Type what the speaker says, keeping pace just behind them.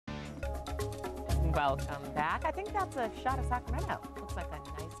Welcome back. I think that's a shot of Sacramento. Looks like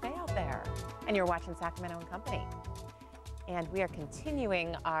a nice day out there. And you're watching Sacramento and Company. And we are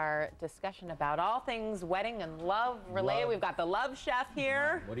continuing our discussion about all things wedding and love related. We've got the love chef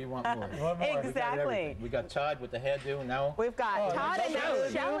here. What do you want more? Exactly. We got Todd with the hairdo now. We've got Todd and now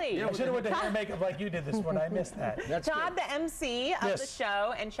Shelly. Yeah, I should have went to hair and makeup like you did this one. I missed that. That's Todd, the MC of the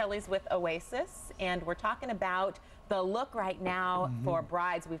show, and Shelly's with Oasis. And we're talking about the look right now for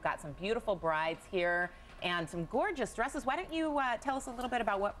brides. We've got some beautiful brides here and some gorgeous dresses. Why don't you tell us a little bit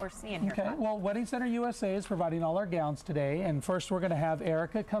about what we're seeing here? Okay, well, Wedding Center USA is providing all our gowns today. And first we're going to have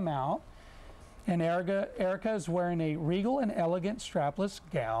Erica come out. And Erica is wearing a regal and elegant strapless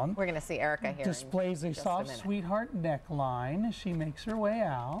gown. We're going to see Erica here. Displays a soft sweetheart neckline as she makes her way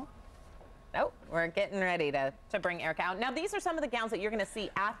out. Oh, we're getting ready to bring Erica out. Now, these are some of the gowns that you're going to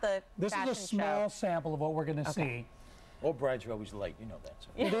see at the This is a small sample of what we're going to see. All brides are always late, you know that. So.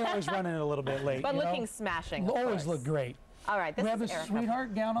 Yeah, they're always running a little bit late. But looking smashing. Always look great. All right, this we have the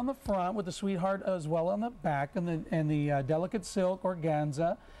sweetheart gown on the front with the sweetheart as well on the back, and the delicate silk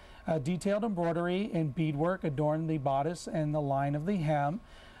organza, detailed embroidery and beadwork adorn the bodice and the line of the hem.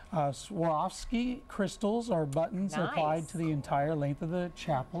 Swarovski crystals are buttons applied to the entire length of the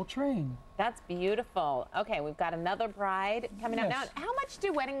chapel train. That's beautiful. Okay, we've got another bride coming up. Now, how much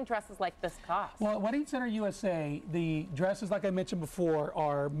do wedding dresses like this cost? Well, at Wedding Center USA, the dresses, like I mentioned before,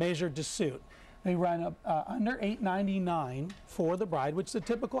 are measured to suit. They run up under $899 for the bride, which the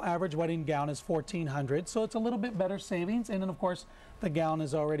typical average wedding gown is $1,400. So it's a little bit better savings. And then, of course, the gown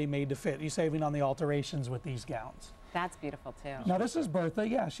is already made to fit. You're saving on the alterations with these gowns. That's beautiful, too. Now, this is Bertha.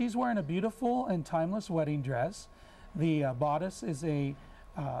 Yeah, she's wearing a beautiful and timeless wedding dress. The bodice is a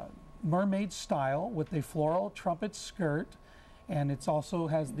mermaid style with a floral trumpet skirt. And it also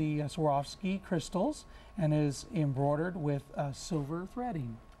has the Swarovski crystals and is embroidered with silver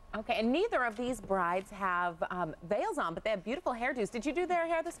threading. Okay, and neither of these brides have veils on, but they have beautiful hairdos. Did you do their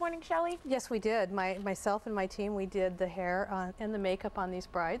hair this morning, Shelly? Yes, we did. Myself and my team, we did the hair and the makeup on these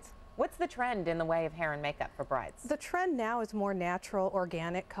brides. What's the trend in the way of hair and makeup for brides? The trend now is more natural,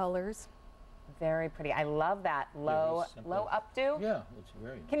 organic colors. Very pretty. I love that low updo. Yeah, it's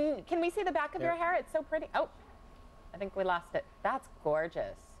very. Can we see the back of your hair? It's so pretty. Oh, I think we lost it. That's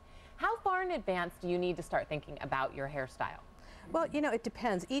gorgeous. How far in advance do you need to start thinking about your hairstyle? Well, you know, it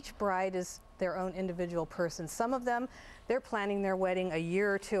depends. Each bride is their own individual person. Some of them, they're planning their wedding a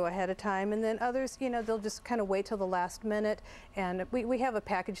year or two ahead of time, and then others, you know, they'll just kind of wait till the last minute. And we have a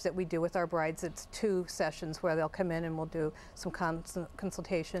package that we do with our brides. It's 2 sessions where they'll come in and we'll do some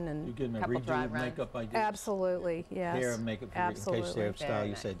consultation and you give them a redo makeup ideas? Absolutely, yes. Hair and makeup in case their style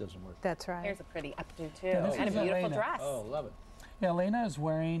you say doesn't work. That's right. Here's a pretty updo too, and a beautiful dress. Oh, love it. Yeah, Elena is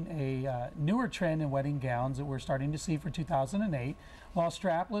wearing a newer trend in wedding gowns that we're starting to see for 2008. While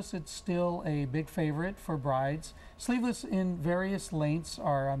strapless, it's still a big favorite for brides. Sleeveless in various lengths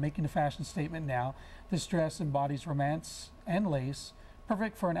are making a fashion statement now. This dress embodies romance and lace,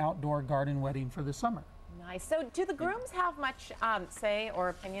 perfect for an outdoor garden wedding for the summer. Nice. So do the grooms have much say or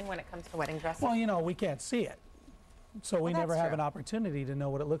opinion when it comes to wedding dresses? Well, you know, we can't see it. So we never have an opportunity to know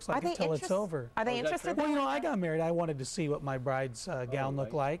what it looks like until it's over. Are they interested? Well, you know, I got married. I wanted to see what my bride's gown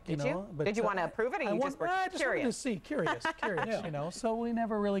looked like. Did you? But did you want to approve it, or you just were curious? I just wanted to see, curious, you know. So we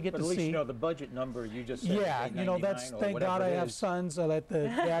never really get to see. But at least you know the budget number you just said. Yeah, you know, that's thank God I have sons. I let the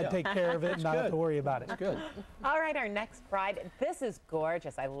dad take care of it and not have to worry about it. That's good. All right, our next bride. This is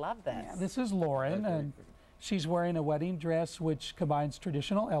gorgeous. I love this. Yeah, this is Lauren, and she's wearing a wedding dress which combines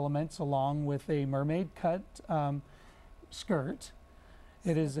traditional elements along with a mermaid cut skirt.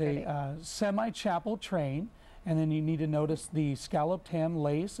 It is a semi-chapel train, and then you need to notice the scalloped hem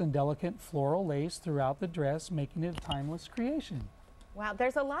lace and delicate floral lace throughout the dress, making it a timeless creation. Wow,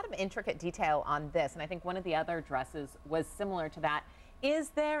 there's a lot of intricate detail on this, and I think one of the other dresses was similar to that. Is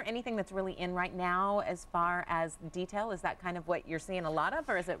there anything that's really in right now as far as detail? Is that kind of what you're seeing a lot of,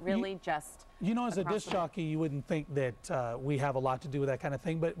 or is it really just... You know, as a disc jockey, you wouldn't think that we have a lot to do with that kind of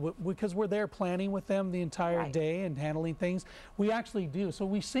thing, but because we're there planning with them the entire day and handling things, we actually do. So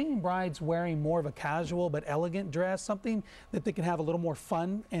we've seen brides wearing more of a casual but elegant dress, something that they can have a little more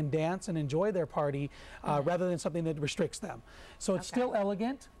fun and dance and enjoy their party rather than something that restricts them. So it's still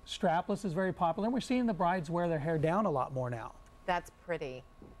elegant. Strapless is very popular. We're seeing the brides wear their hair down a lot more now. That's pretty.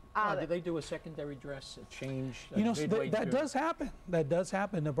 Do they do a secondary dress, a change? You know, that does happen. That does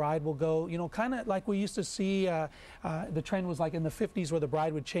happen. The bride will go, you know, kind of like we used to see, the trend was like in the 50s where the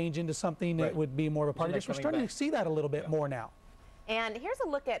bride would change into something that would be more of a party dress. We're starting to see that a little bit more now. And here's a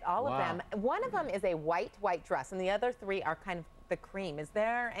look at all of them. One of them is a white dress, and the other 3 are kind of the cream. Is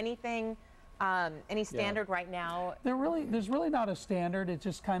there anything Any standard right now? There's really not a standard. It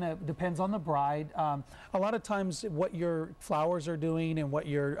just kind of depends on the bride. A lot of times what your flowers are doing and what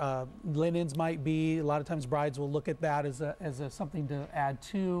your linens might be, a lot of times brides will look at that as something to add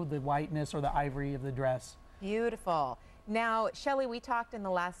to the whiteness or the ivory of the dress. Beautiful. Now, Shelley, we talked in the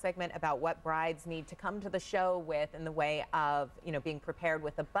last segment about what brides need to come to the show with in the way of, being prepared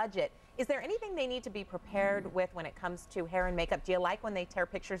with a budget. Is there anything they need to be prepared with when it comes to hair and makeup? Do you like when they tear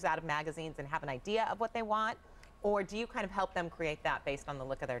pictures out of magazines and have an idea of what they want? Or do you kind of help them create that based on the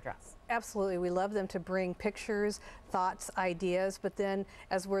look of their dress? Absolutely. We love them to bring pictures, thoughts, ideas, but then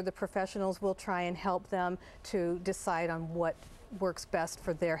as we're the professionals, we'll try and help them to decide on what works best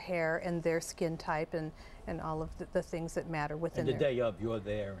for their hair and their skin type and all of the things that matter within And the day of, you're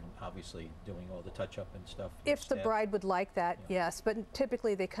there and obviously doing all the touch-up and stuff. If the bride would like that, yes. But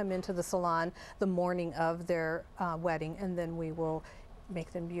typically they come into the salon the morning of their wedding, and then we will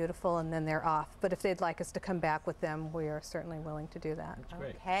make them beautiful, and then they're off. But if they'd like us to come back with them, we are certainly willing to do that. That's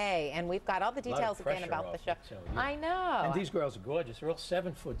great. Okay, and we've got all the details again about the show. I know. And these girls are gorgeous. They're all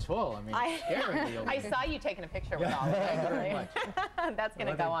 7 foot tall. I mean, scaring me. I saw you taking a picture with all of them. Thank you very much. That's going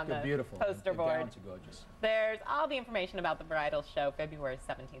to go on the poster board. The gowns are gorgeous. There's all the information about the bridal show, February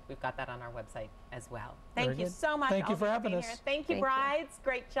 17th. We've got that on our website as well. Thank you so much. Thank you for having us. Thank you, brides.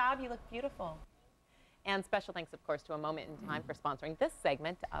 Great job. You look beautiful. And special thanks, of course, to A Moment in Time for sponsoring this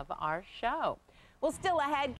segment of our show. Well, still ahead,